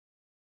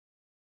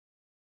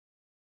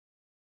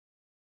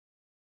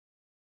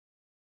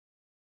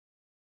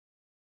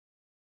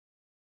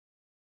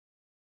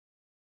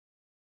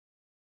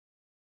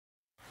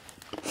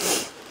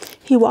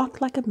He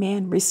walked like a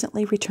man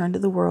recently returned to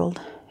the world.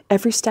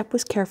 Every step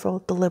was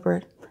careful,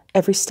 deliberate,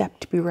 every step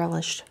to be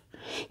relished.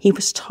 He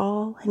was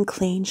tall and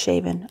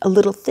clean-shaven, a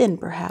little thin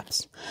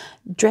perhaps,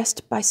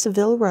 dressed by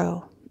Savile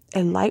Row,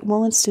 a light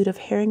woolen suit of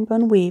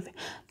herringbone weave,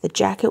 the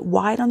jacket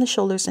wide on the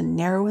shoulders and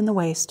narrow in the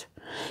waist.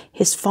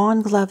 His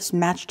fawn gloves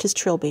matched his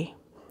trilby.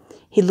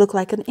 He looked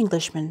like an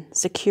Englishman,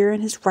 secure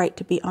in his right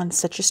to be on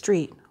such a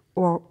street,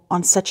 or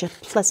on such a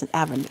pleasant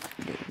avenue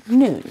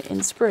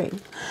in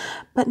spring.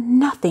 But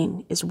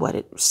nothing is what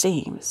it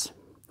seems.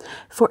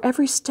 For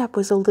every step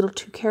was a little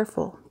too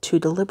careful, too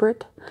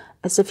deliberate,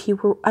 as if he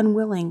were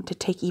unwilling to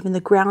take even the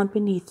ground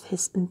beneath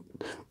his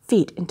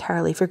feet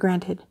entirely for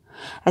granted.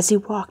 As he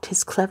walked,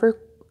 his clever,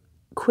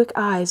 quick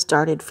eyes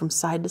darted from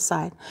side to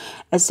side,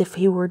 as if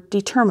he were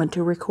determined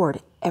to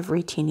record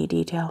every teeny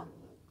detail.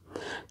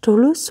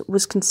 Toulouse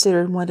was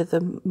considered one of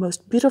the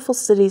most beautiful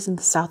cities in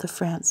the south of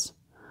France.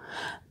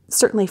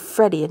 Certainly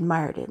Freddie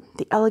admired it,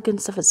 the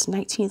elegance of its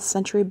 19th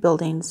century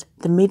buildings,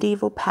 the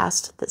medieval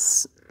past that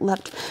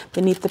slept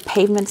beneath the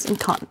pavements and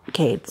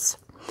colonnades,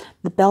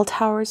 the bell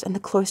towers and the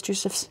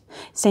cloisters of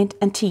Saint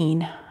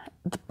Antoine,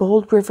 the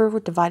bold river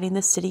dividing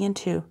the city in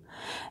two.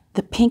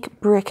 The pink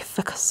brick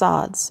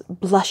facades,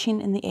 blushing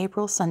in the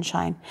April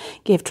sunshine,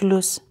 gave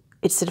Toulouse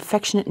its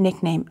affectionate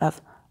nickname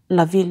of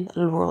La Ville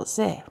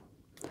Rosée.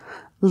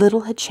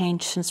 Little had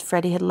changed since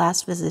Freddie had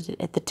last visited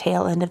at the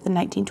tail end of the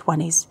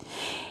 1920s.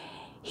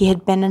 He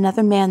had been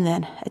another man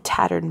then, a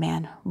tattered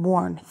man,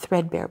 worn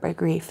threadbare by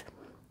grief.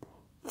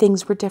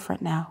 Things were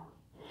different now.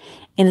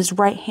 In his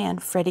right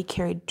hand, Freddie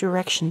carried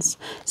directions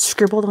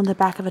scribbled on the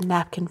back of a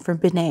napkin for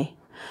Binet,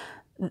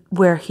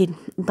 where he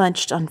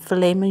lunched on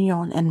filet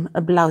mignon and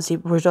a blousy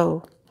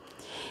Bordeaux.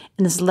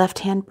 In his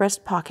left-hand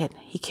breast pocket,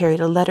 he carried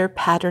a letter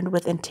patterned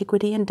with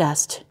antiquity and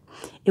dust.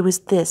 It was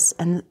this,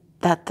 and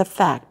that the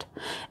fact,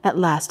 at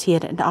last he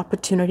had an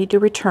opportunity to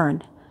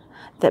return,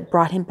 that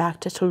brought him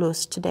back to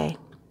Toulouse today.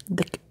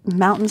 The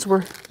mountains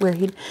where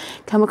he'd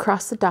come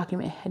across the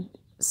document had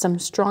some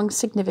strong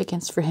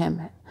significance for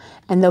him,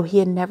 and though he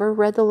had never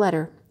read the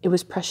letter, it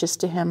was precious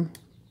to him.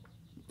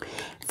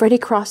 Freddie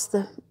crossed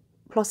the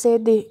Place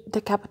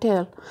de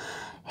Capitale,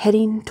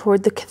 heading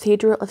toward the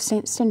Cathedral of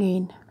Saint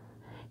Sernin.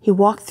 He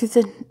walked through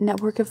the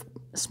network of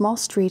small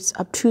streets,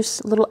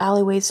 obtuse little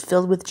alleyways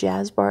filled with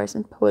jazz bars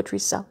and poetry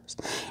sellers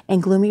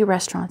and gloomy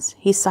restaurants.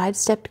 He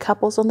sidestepped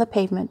couples on the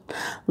pavement,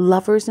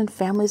 lovers and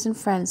families and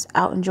friends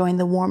out enjoying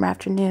the warm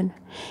afternoon.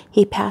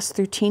 He passed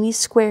through teeny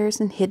squares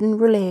and hidden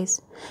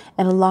ruelles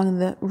and along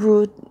the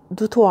Rue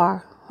du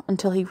Thouars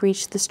until he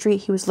reached the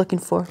street he was looking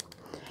for.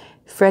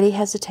 Freddie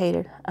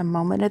hesitated a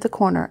moment at the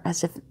corner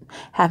as if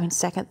having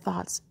second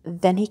thoughts.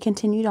 Then he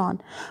continued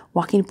on,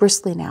 walking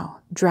briskly now,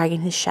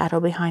 dragging his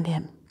shadow behind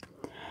him.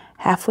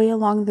 Halfway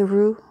along the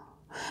Rue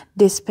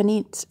des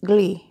Petits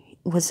Glis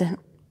was a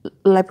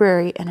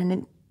library and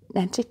an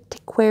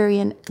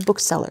antiquarian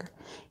bookseller,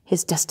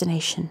 his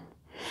destination.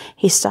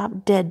 He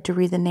stopped dead to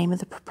read the name of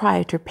the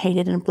proprietor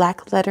painted in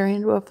black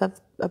lettering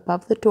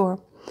above the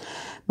door.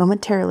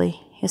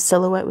 Momentarily, his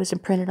silhouette was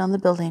imprinted on the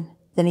building.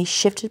 Then he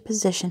shifted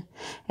position,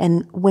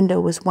 and window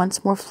was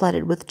once more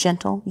flooded with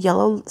gentle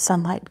yellow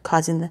sunlight,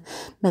 causing the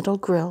metal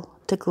grill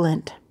to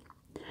glint.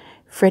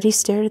 Freddie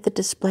stared at the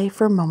display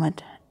for a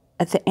moment,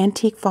 at the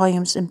antique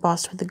volumes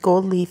embossed with a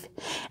gold leaf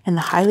and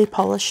the highly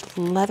polished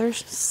leather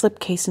slip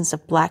casings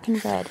of black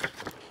and red,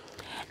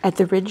 at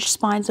the ridged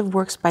spines of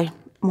works by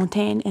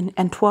Montaigne and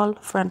Antoine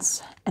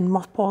France and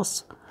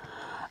Mosse,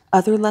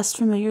 other less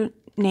familiar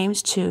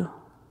names too,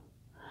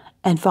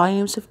 and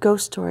volumes of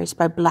ghost stories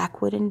by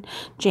Blackwood and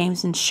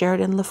James and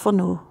Sheridan Le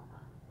Fanu.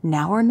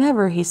 Now or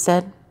never, he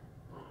said.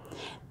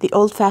 The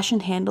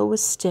old-fashioned handle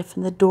was stiff,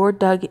 and the door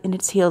dug in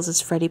its heels as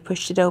Freddie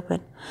pushed it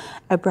open.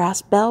 A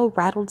brass bell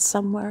rattled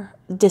somewhere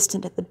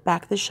distant at the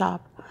back of the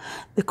shop.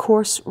 The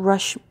coarse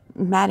rush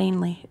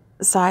maddeningly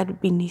sighed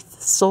beneath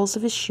the soles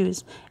of his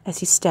shoes as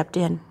he stepped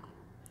in.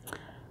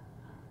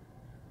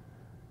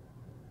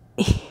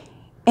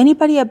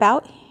 "Anybody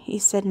about?" he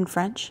said in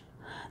French.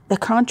 The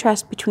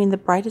contrast between the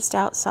brightest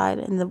outside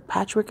and the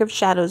patchwork of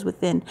shadows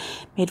within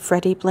made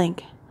Freddie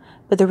blink.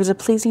 But there was a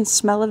pleasing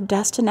smell of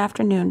dust and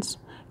afternoons,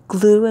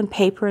 glue and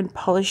paper and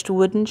polished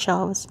wooden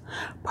shelves.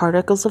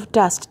 Particles of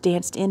dust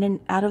danced in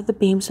and out of the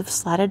beams of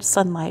slatted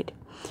sunlight.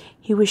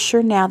 He was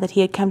sure now that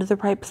he had come to the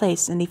right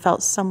place, and he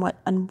felt somewhat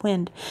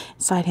unwind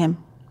inside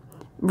him.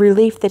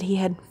 Relief that he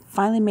had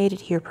finally made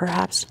it here,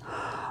 perhaps,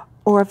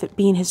 or of it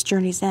being his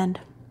journey's end.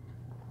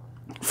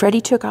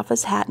 Freddie took off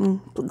his hat and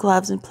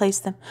gloves and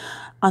placed them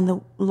on the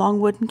long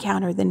wooden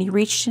counter. Then he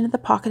reached into the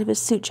pocket of his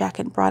suit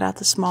jacket and brought out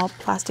the small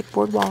plastic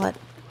board wallet.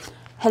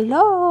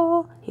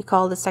 "Hello," he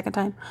called a second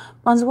time.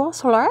 "Bonjour,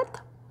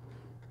 Solart."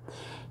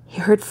 He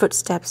heard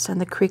footsteps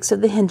and the creaks of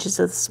the hinges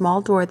of the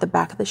small door at the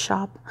back of the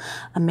shop.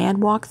 A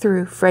man walked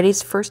through.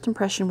 Freddie's first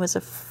impression was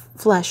of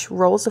flesh,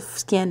 rolls of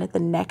skin at the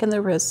neck and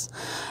the wrists,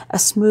 a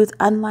smooth,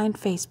 unlined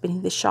face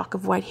beneath the shock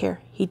of white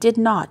hair. He did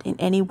not in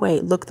any way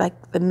look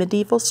like the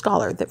medieval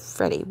scholar that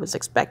Freddie was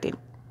expecting.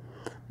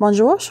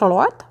 "Bonjour,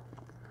 Charlotte."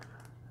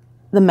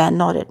 The man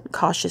nodded,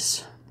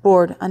 cautious,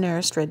 bored,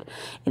 uninterested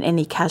in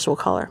any casual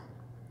color.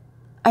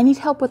 I need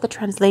help with the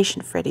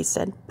translation, Freddie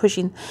said,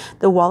 pushing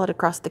the wallet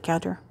across the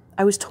counter.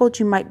 I was told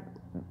you might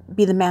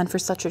be the man for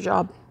such a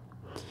job.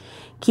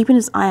 Keeping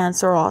his eye on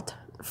Surratt,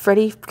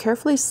 Freddie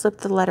carefully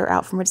slipped the letter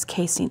out from its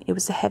casing. It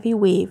was a heavy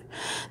weave,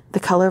 the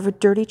color of a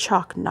dirty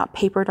chalk, not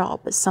paper at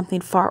all, but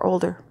something far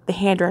older. The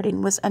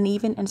handwriting was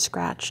uneven and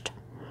scratched.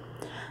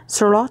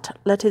 Surratt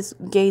let his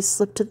gaze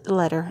slip to the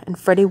letter, and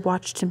Freddie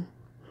watched him.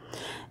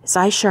 His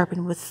eyes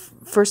sharpened with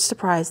first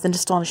surprise, then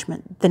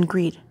astonishment, then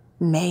greed.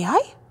 May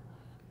I?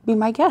 Be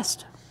my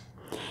guest.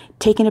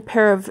 Taking a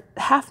pair of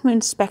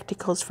half-moon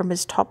spectacles from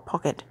his top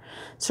pocket,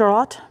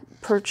 Surratt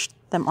perched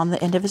them on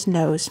the end of his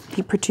nose.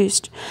 He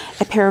produced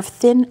a pair of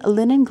thin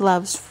linen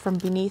gloves from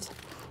beneath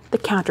the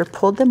counter,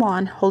 pulled them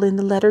on, holding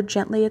the letter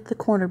gently at the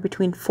corner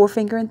between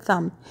forefinger and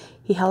thumb.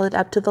 He held it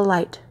up to the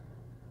light.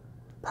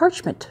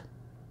 Parchment.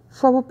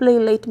 Probably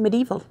late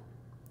medieval.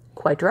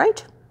 Quite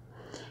right.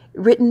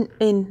 Written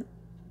in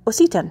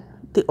Occitan,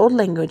 the old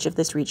language of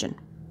this region.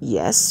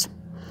 Yes.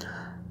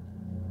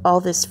 All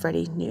this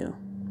Freddie knew.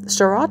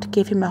 Surratt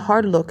gave him a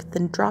hard look,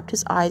 then dropped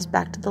his eyes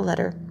back to the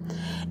letter.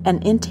 An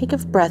intake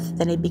of breath,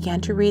 then he began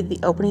to read the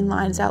opening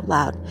lines out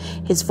loud.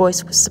 His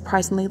voice was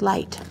surprisingly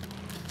light.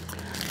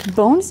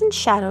 Bones and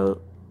shadows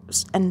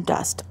and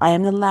dust. I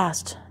am the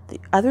last. The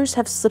others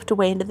have slipped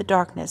away into the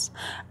darkness.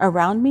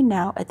 Around me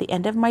now, at the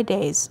end of my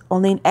days,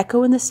 only an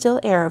echo in the still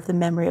air of the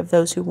memory of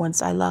those who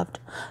once I loved.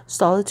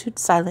 Solitude,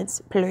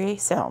 silence, pure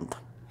sound.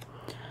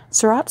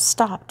 Surratt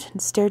stopped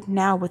and stared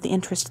now with the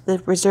interest of the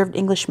reserved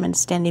Englishman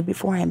standing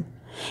before him.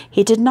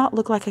 He did not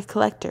look like a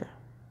collector,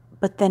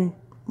 but then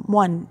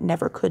one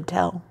never could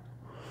tell.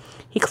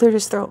 He cleared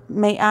his throat.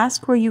 May I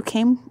ask where you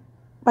came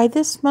by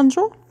this,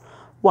 monsieur?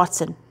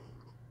 Watson.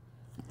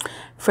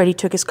 Freddie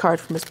took his card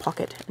from his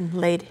pocket and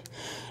laid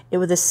it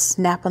with a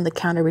snap on the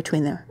counter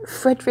between them.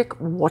 Frederick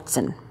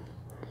Watson.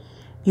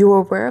 You are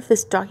aware of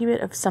this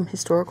document of some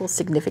historical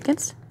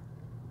significance?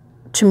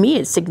 To me,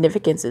 its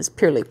significance is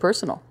purely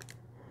personal.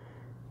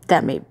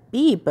 That may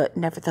be, but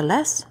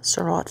nevertheless,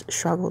 Surratt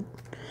shrugged.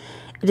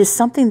 It is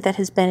something that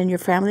has been in your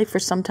family for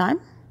some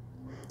time?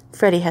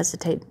 Freddie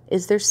hesitated.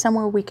 Is there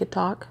somewhere we could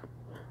talk?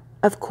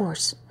 Of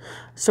course.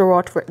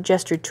 Surratt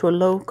gestured to a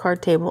low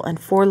card table and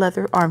 4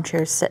 leather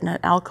armchairs set in an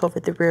alcove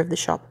at the rear of the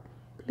shop.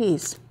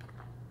 Please.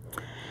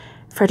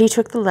 Freddie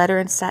took the letter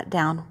and sat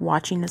down,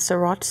 watching as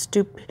Surratt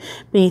stooped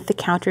beneath the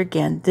counter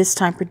again, this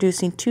time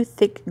producing 2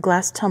 thick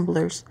glass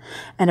tumblers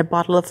and a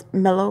bottle of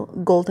mellow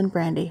golden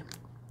brandy.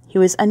 He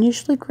was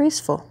unusually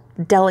graceful,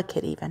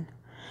 delicate even,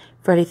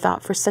 Freddie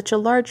thought, for such a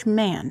large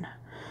man.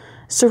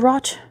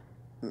 Surratt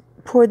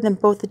poured them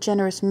both a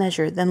generous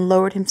measure, then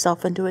lowered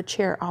himself into a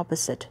chair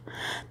opposite.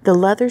 The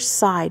leather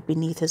sighed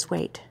beneath his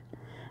weight.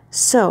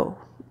 So,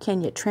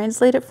 can you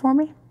translate it for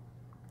me?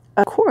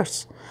 Of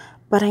course,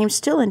 but I am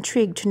still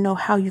intrigued to know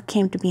how you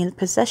came to be in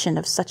possession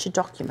of such a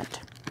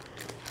document.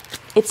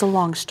 It's a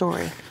long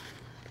story.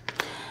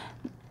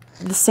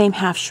 The same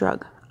half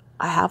shrug.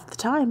 I have the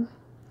time.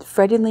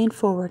 Freddie leaned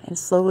forward and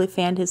slowly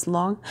fanned his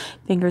long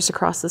fingers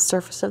across the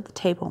surface of the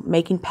table,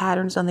 making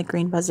patterns on the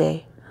green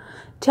baize.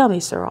 Tell me,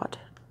 Surratt,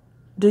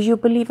 do you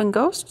believe in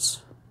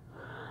ghosts?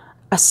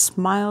 A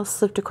smile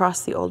slipped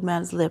across the old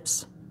man's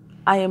lips.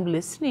 I am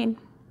listening.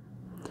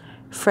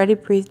 Freddie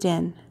breathed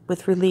in,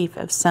 with relief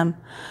of some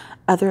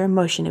other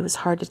emotion it was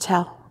hard to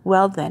tell.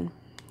 Well then,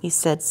 he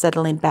said,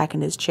 settling back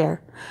in his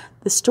chair.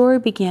 The story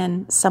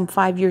began some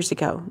 5 years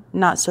ago,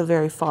 not so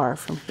very far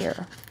from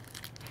here.